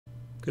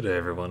Good day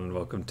everyone and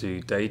welcome to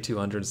day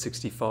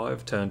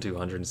 265, turn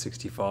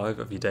 265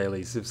 of your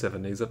daily Civ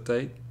 7 news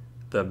update.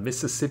 The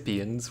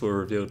Mississippians were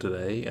revealed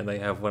today and they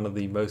have one of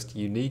the most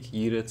unique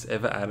units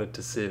ever added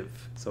to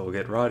Civ, so we'll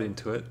get right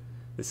into it.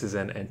 This is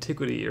an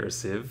antiquity era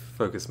Civ,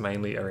 focused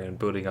mainly around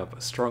building up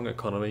a strong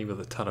economy with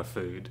a ton of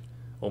food.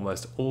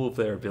 Almost all of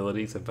their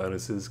abilities and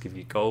bonuses give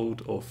you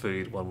gold or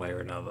food one way or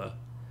another.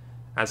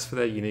 As for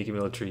their unique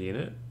military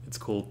unit, it's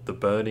called the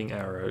Burning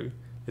Arrow.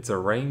 It's a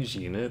ranged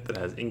unit that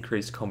has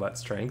increased combat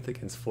strength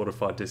against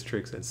fortified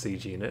districts and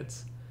siege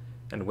units,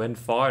 and when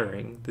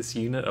firing, this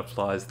unit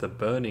applies the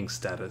burning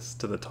status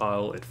to the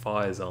tile it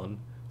fires on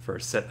for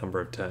a set number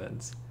of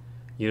turns.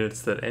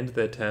 Units that end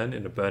their turn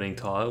in a burning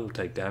tile will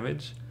take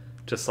damage,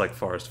 just like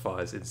forest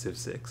fires in Civ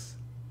 6.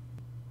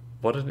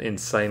 What an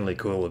insanely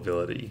cool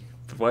ability.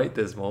 But wait,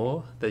 there's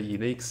more. Their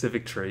unique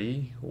civic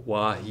tree,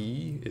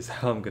 Wahi is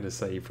how I'm going to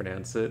say you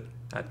pronounce it.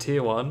 At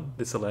tier 1,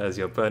 this allows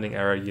your Burning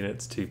Arrow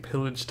units to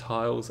pillage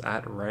tiles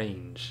at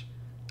range.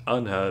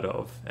 Unheard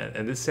of,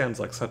 and this sounds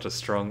like such a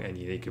strong and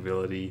unique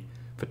ability,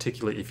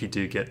 particularly if you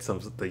do get some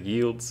of the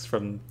yields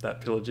from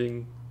that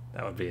pillaging.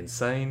 That would be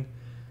insane.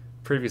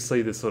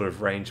 Previously, this sort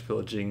of range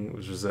pillaging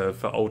was reserved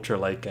for ultra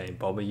late game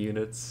bomber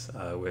units,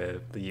 where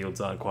the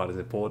yields aren't quite as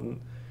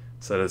important.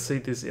 So to see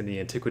this in the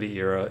Antiquity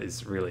era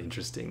is really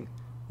interesting.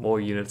 More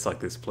units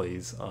like this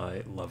please,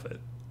 I love it.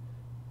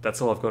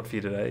 That's all I've got for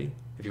you today.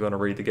 If you want to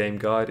read the game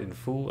guide in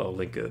full, I'll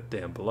link it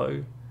down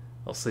below.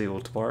 I'll see you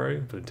all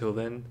tomorrow, but until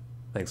then,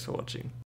 thanks for watching.